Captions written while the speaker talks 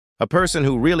A person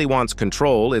who really wants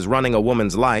control is running a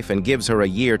woman's life and gives her a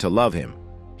year to love him.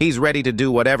 He's ready to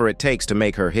do whatever it takes to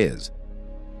make her his.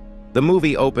 The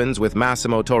movie opens with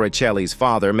Massimo Toricelli's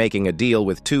father making a deal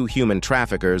with two human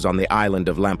traffickers on the island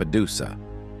of Lampedusa.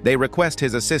 They request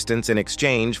his assistance in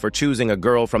exchange for choosing a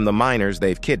girl from the minors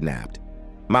they've kidnapped.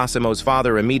 Massimo's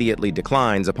father immediately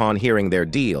declines upon hearing their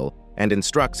deal and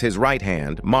instructs his right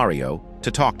hand, Mario,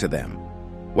 to talk to them.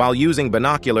 While using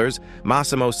binoculars,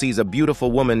 Massimo sees a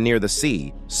beautiful woman near the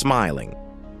sea, smiling.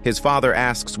 His father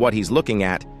asks what he's looking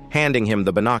at, handing him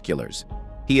the binoculars.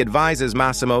 He advises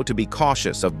Massimo to be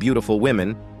cautious of beautiful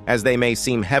women, as they may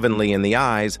seem heavenly in the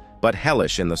eyes, but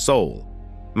hellish in the soul.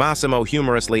 Massimo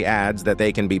humorously adds that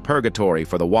they can be purgatory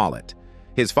for the wallet.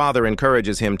 His father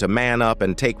encourages him to man up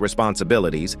and take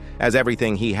responsibilities, as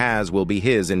everything he has will be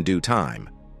his in due time.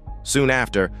 Soon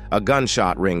after, a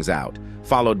gunshot rings out,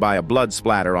 followed by a blood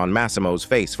splatter on Massimo's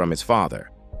face from his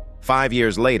father. 5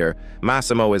 years later,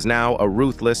 Massimo is now a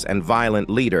ruthless and violent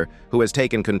leader who has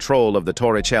taken control of the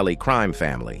Toricelli crime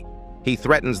family. He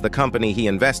threatens the company he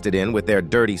invested in with their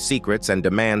dirty secrets and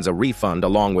demands a refund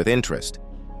along with interest.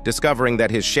 Discovering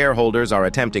that his shareholders are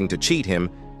attempting to cheat him,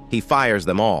 he fires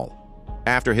them all.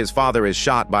 After his father is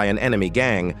shot by an enemy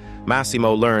gang,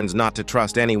 Massimo learns not to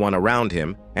trust anyone around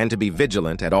him and to be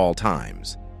vigilant at all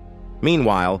times.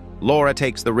 Meanwhile, Laura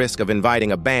takes the risk of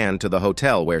inviting a band to the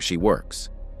hotel where she works.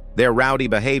 Their rowdy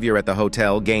behavior at the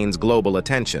hotel gains global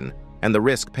attention, and the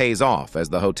risk pays off as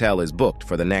the hotel is booked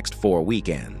for the next 4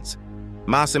 weekends.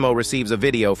 Massimo receives a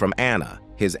video from Anna,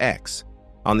 his ex.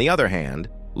 On the other hand,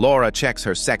 Laura checks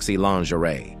her sexy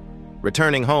lingerie.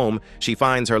 Returning home, she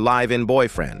finds her live-in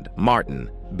boyfriend,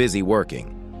 Martin, busy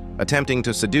working. Attempting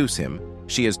to seduce him,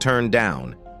 she is turned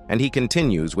down, and he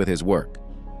continues with his work.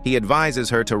 He advises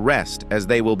her to rest as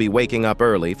they will be waking up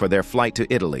early for their flight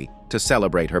to Italy to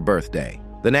celebrate her birthday.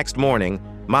 The next morning,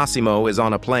 Massimo is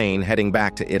on a plane heading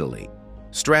back to Italy.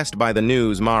 Stressed by the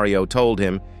news Mario told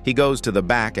him, he goes to the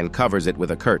back and covers it with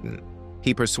a curtain.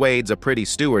 He persuades a pretty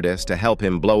stewardess to help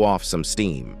him blow off some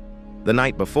steam. The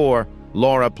night before,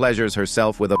 Laura pleasures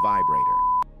herself with a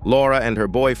vibrator. Laura and her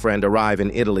boyfriend arrive in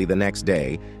Italy the next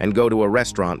day and go to a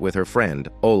restaurant with her friend,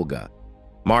 Olga.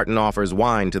 Martin offers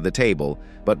wine to the table,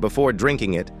 but before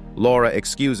drinking it, Laura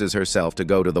excuses herself to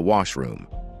go to the washroom.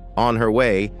 On her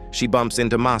way, she bumps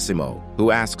into Massimo, who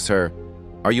asks her,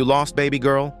 "Are you lost, baby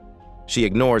girl?" She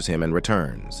ignores him and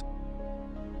returns.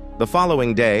 The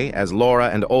following day, as Laura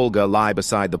and Olga lie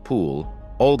beside the pool,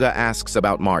 Olga asks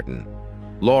about Martin.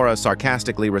 Laura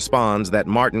sarcastically responds that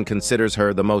Martin considers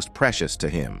her the most precious to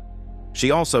him. She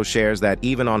also shares that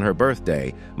even on her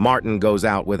birthday, Martin goes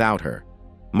out without her.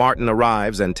 Martin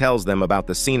arrives and tells them about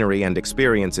the scenery and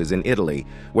experiences in Italy,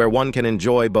 where one can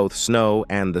enjoy both snow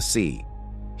and the sea.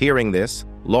 Hearing this,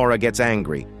 Laura gets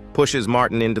angry, pushes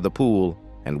Martin into the pool,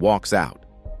 and walks out.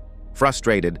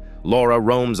 Frustrated, Laura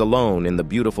roams alone in the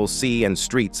beautiful sea and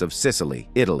streets of Sicily,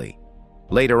 Italy.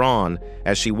 Later on,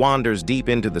 as she wanders deep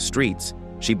into the streets,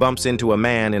 she bumps into a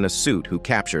man in a suit who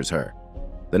captures her.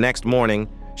 The next morning,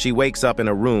 she wakes up in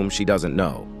a room she doesn't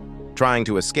know. Trying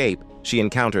to escape, she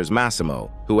encounters Massimo,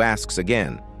 who asks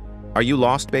again, "Are you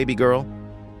lost, baby girl?"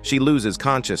 She loses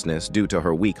consciousness due to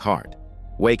her weak heart.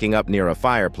 Waking up near a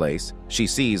fireplace, she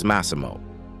sees Massimo.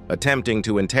 Attempting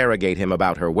to interrogate him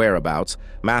about her whereabouts,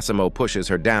 Massimo pushes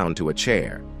her down to a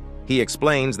chair. He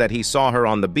explains that he saw her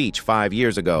on the beach 5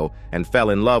 years ago and fell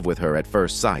in love with her at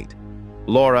first sight.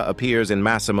 Laura appears in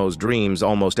Massimo's dreams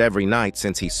almost every night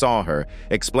since he saw her,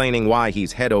 explaining why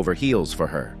he's head over heels for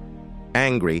her.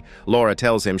 Angry, Laura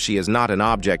tells him she is not an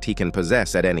object he can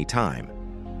possess at any time.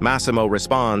 Massimo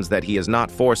responds that he is not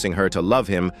forcing her to love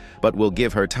him, but will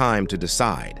give her time to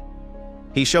decide.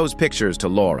 He shows pictures to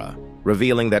Laura,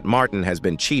 revealing that Martin has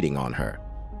been cheating on her.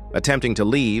 Attempting to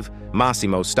leave,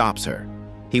 Massimo stops her.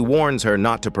 He warns her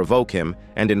not to provoke him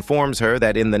and informs her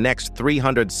that in the next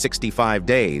 365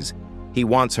 days, he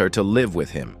wants her to live with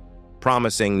him,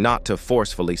 promising not to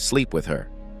forcefully sleep with her.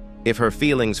 If her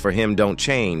feelings for him don't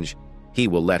change, he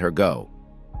will let her go.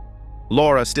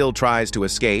 Laura still tries to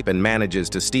escape and manages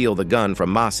to steal the gun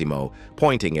from Massimo,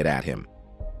 pointing it at him.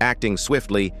 Acting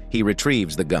swiftly, he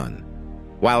retrieves the gun.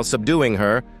 While subduing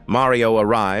her, Mario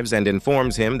arrives and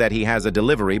informs him that he has a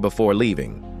delivery before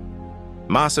leaving.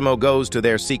 Massimo goes to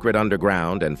their secret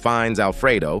underground and finds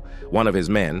Alfredo, one of his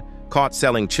men, caught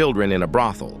selling children in a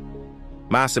brothel.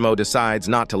 Massimo decides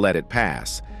not to let it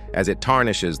pass, as it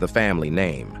tarnishes the family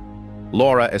name.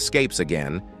 Laura escapes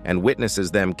again and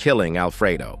witnesses them killing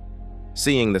Alfredo.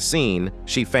 Seeing the scene,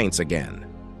 she faints again.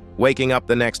 Waking up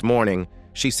the next morning,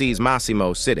 she sees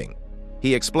Massimo sitting.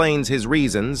 He explains his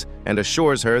reasons and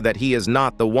assures her that he is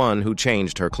not the one who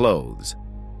changed her clothes.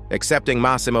 Accepting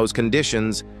Massimo's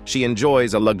conditions, she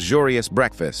enjoys a luxurious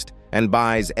breakfast and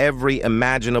buys every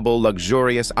imaginable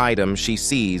luxurious item she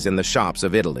sees in the shops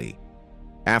of Italy.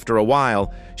 After a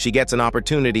while, she gets an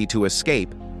opportunity to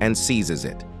escape and seizes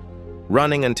it.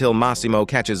 Running until Massimo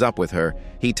catches up with her,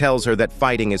 he tells her that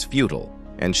fighting is futile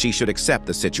and she should accept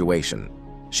the situation.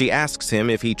 She asks him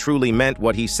if he truly meant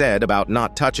what he said about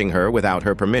not touching her without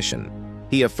her permission.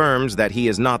 He affirms that he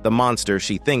is not the monster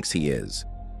she thinks he is.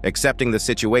 Accepting the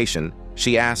situation,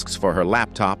 she asks for her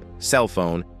laptop, cell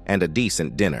phone, and a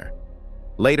decent dinner.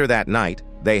 Later that night,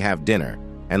 they have dinner,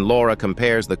 and Laura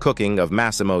compares the cooking of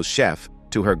Massimo's chef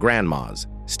to her grandma's,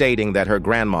 stating that her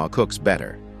grandma cooks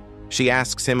better. She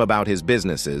asks him about his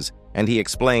businesses, and he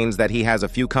explains that he has a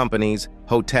few companies,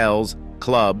 hotels,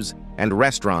 clubs, and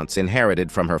restaurants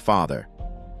inherited from her father.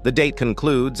 The date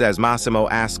concludes as Massimo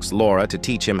asks Laura to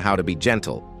teach him how to be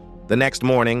gentle. The next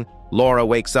morning, Laura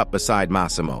wakes up beside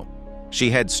Massimo. She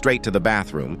heads straight to the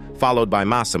bathroom, followed by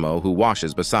Massimo, who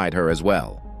washes beside her as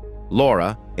well.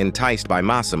 Laura, enticed by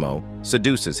Massimo,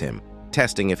 seduces him,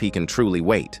 testing if he can truly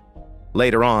wait.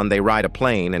 Later on, they ride a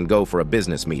plane and go for a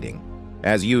business meeting.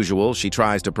 As usual, she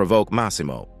tries to provoke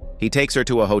Massimo. He takes her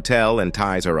to a hotel and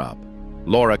ties her up.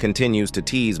 Laura continues to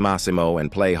tease Massimo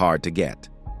and play hard to get.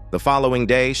 The following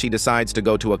day, she decides to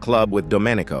go to a club with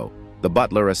Domenico, the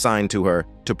butler assigned to her,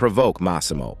 to provoke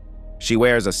Massimo. She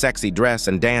wears a sexy dress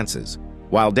and dances.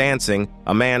 While dancing,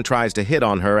 a man tries to hit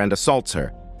on her and assaults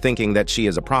her, thinking that she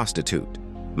is a prostitute.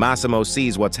 Massimo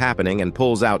sees what's happening and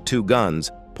pulls out 2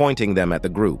 guns, pointing them at the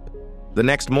group. The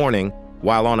next morning,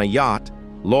 while on a yacht,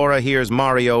 Laura hears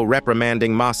Mario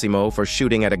reprimanding Massimo for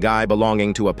shooting at a guy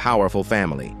belonging to a powerful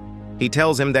family. He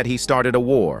tells him that he started a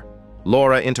war.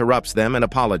 Laura interrupts them and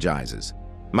apologizes.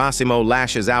 Massimo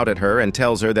lashes out at her and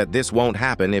tells her that this won't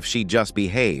happen if she just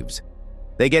behaves.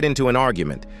 They get into an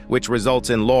argument, which results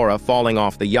in Laura falling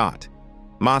off the yacht.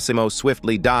 Massimo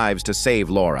swiftly dives to save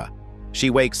Laura. She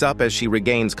wakes up as she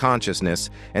regains consciousness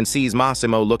and sees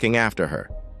Massimo looking after her.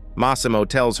 Massimo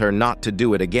tells her not to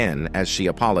do it again as she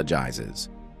apologizes.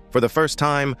 For the first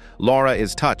time, Laura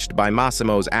is touched by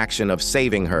Massimo's action of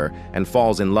saving her and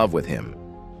falls in love with him.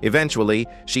 Eventually,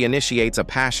 she initiates a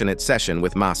passionate session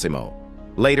with Massimo.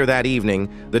 Later that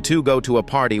evening, the two go to a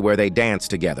party where they dance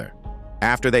together.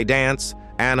 After they dance,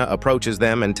 Anna approaches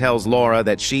them and tells Laura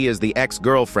that she is the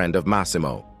ex-girlfriend of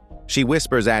Massimo. She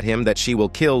whispers at him that she will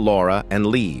kill Laura and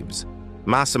leaves.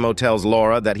 Massimo tells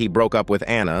Laura that he broke up with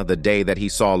Anna the day that he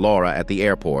saw Laura at the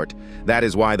airport. That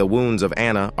is why the wounds of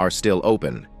Anna are still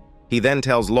open. He then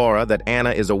tells Laura that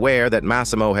Anna is aware that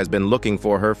Massimo has been looking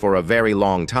for her for a very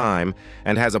long time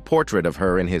and has a portrait of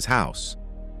her in his house.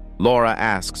 Laura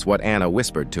asks what Anna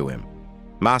whispered to him.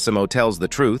 Massimo tells the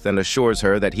truth and assures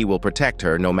her that he will protect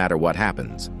her no matter what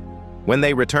happens. When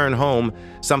they return home,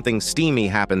 something steamy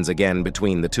happens again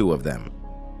between the two of them.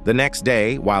 The next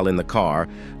day, while in the car,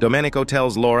 Domenico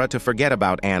tells Laura to forget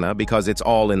about Anna because it's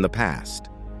all in the past.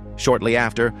 Shortly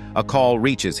after, a call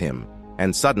reaches him,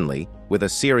 and suddenly, with a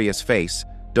serious face,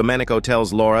 Domenico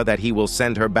tells Laura that he will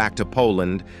send her back to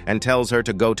Poland and tells her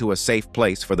to go to a safe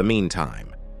place for the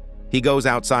meantime. He goes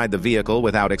outside the vehicle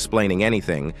without explaining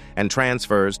anything and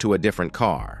transfers to a different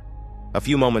car. A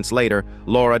few moments later,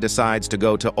 Laura decides to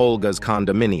go to Olga's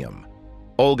condominium.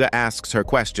 Olga asks her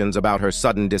questions about her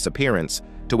sudden disappearance,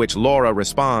 to which Laura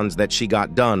responds that she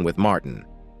got done with Martin.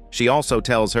 She also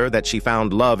tells her that she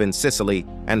found love in Sicily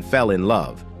and fell in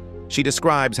love. She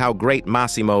describes how great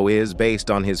Massimo is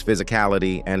based on his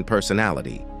physicality and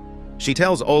personality. She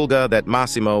tells Olga that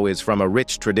Massimo is from a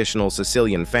rich traditional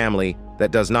Sicilian family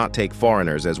that does not take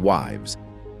foreigners as wives.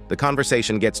 The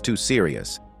conversation gets too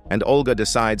serious, and Olga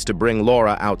decides to bring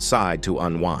Laura outside to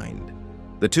unwind.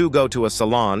 The two go to a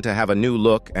salon to have a new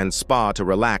look and spa to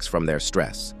relax from their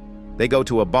stress. They go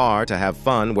to a bar to have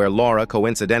fun where Laura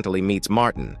coincidentally meets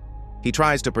Martin. He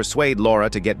tries to persuade Laura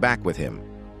to get back with him.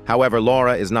 However,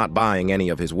 Laura is not buying any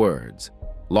of his words.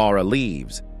 Laura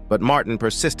leaves, but Martin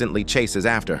persistently chases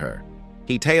after her.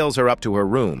 He tails her up to her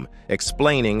room,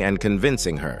 explaining and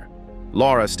convincing her.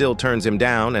 Laura still turns him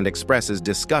down and expresses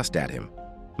disgust at him.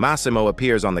 Massimo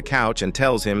appears on the couch and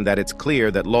tells him that it's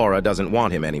clear that Laura doesn't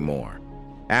want him anymore.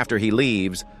 After he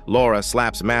leaves, Laura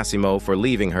slaps Massimo for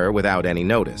leaving her without any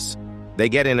notice. They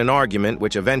get in an argument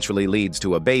which eventually leads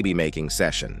to a baby-making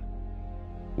session.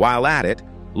 While at it,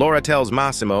 Laura tells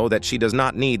Massimo that she does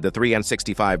not need the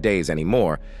 365 days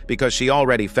anymore because she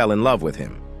already fell in love with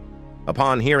him.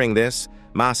 Upon hearing this,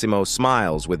 Massimo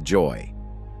smiles with joy.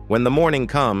 When the morning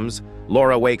comes,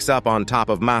 Laura wakes up on top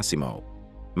of Massimo.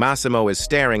 Massimo is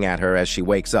staring at her as she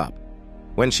wakes up.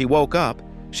 When she woke up,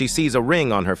 she sees a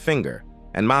ring on her finger,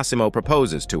 and Massimo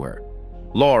proposes to her.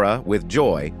 Laura, with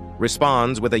joy,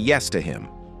 responds with a yes to him.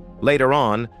 Later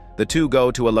on, the two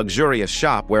go to a luxurious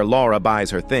shop where Laura buys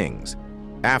her things.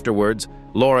 Afterwards,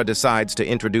 Laura decides to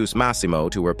introduce Massimo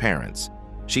to her parents.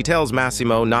 She tells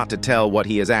Massimo not to tell what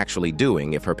he is actually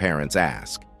doing if her parents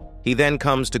ask. He then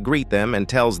comes to greet them and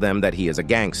tells them that he is a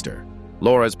gangster.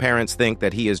 Laura's parents think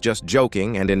that he is just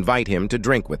joking and invite him to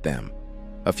drink with them.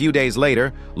 A few days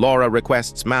later, Laura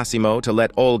requests Massimo to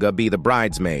let Olga be the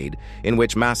bridesmaid, in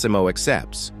which Massimo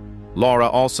accepts. Laura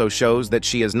also shows that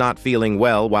she is not feeling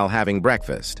well while having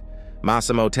breakfast.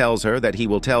 Massimo tells her that he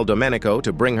will tell Domenico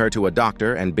to bring her to a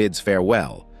doctor and bids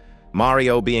farewell.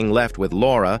 Mario being left with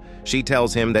Laura, she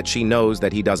tells him that she knows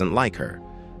that he doesn't like her.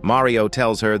 Mario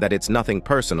tells her that it's nothing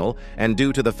personal and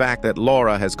due to the fact that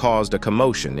Laura has caused a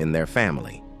commotion in their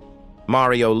family.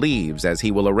 Mario leaves as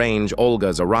he will arrange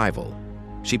Olga's arrival.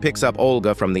 She picks up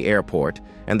Olga from the airport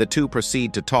and the two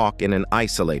proceed to talk in an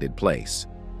isolated place.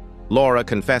 Laura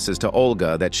confesses to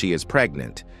Olga that she is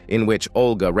pregnant, in which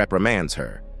Olga reprimands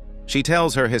her. She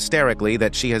tells her hysterically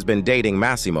that she has been dating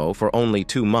Massimo for only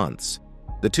 2 months.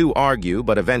 The two argue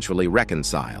but eventually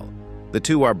reconcile. The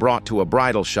two are brought to a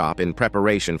bridal shop in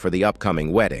preparation for the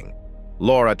upcoming wedding.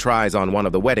 Laura tries on one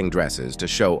of the wedding dresses to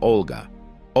show Olga.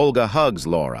 Olga hugs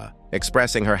Laura,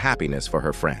 expressing her happiness for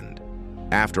her friend.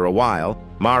 After a while,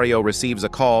 Mario receives a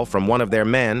call from one of their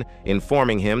men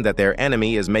informing him that their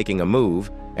enemy is making a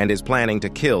move and is planning to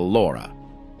kill Laura.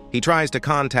 He tries to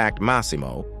contact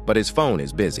Massimo, but his phone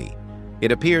is busy.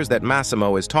 It appears that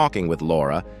Massimo is talking with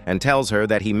Laura and tells her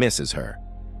that he misses her.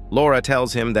 Laura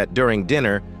tells him that during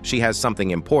dinner, she has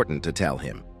something important to tell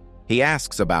him. He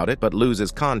asks about it but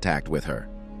loses contact with her.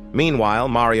 Meanwhile,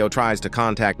 Mario tries to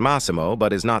contact Massimo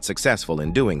but is not successful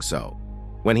in doing so.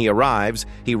 When he arrives,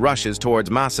 he rushes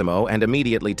towards Massimo and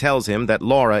immediately tells him that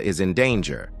Laura is in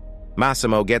danger.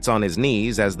 Massimo gets on his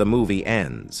knees as the movie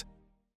ends.